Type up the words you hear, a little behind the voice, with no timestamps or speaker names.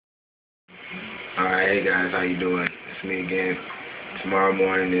Alright, hey guys, how you doing? It's me again. Tomorrow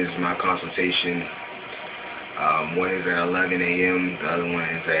morning is my consultation. One is at 11 a.m., the other one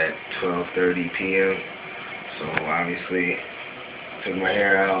is at 12:30 p.m. So obviously, took my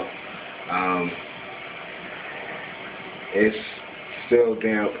hair out. It's still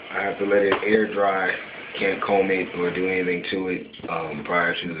damp. I have to let it air dry. Can't comb it or do anything to it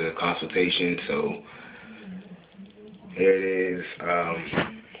prior to the consultation. So here it is.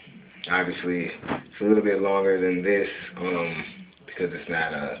 Obviously, it's a little bit longer than this because it's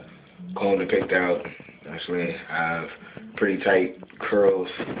not combed and picked out. Actually, I have pretty tight curls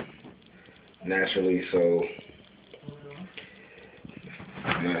naturally, so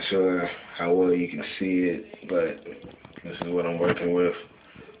I'm not sure how well you can see it, but this is what I'm working with.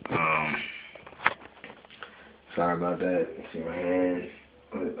 Sorry about that. See my hand.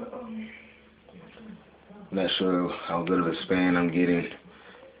 Not sure how good of a span I'm getting.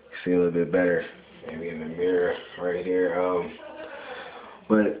 See a little bit better, maybe in the mirror right here.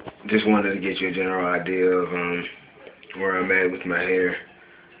 But just wanted to get you a general idea of where I'm at with my hair.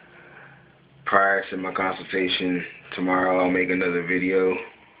 Prior to my consultation, tomorrow I'll make another video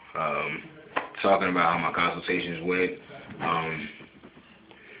talking about how my consultations went,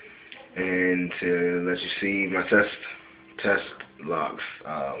 and to let you see my test locks.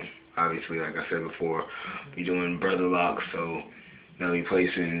 Obviously, like I said before, I'll be doing Brotherlocks, so I'll be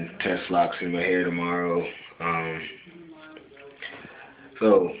placing test locks in my hair tomorrow.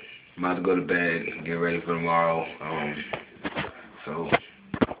 So I'm about to go to bed, get ready for tomorrow. So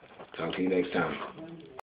talk to you next time.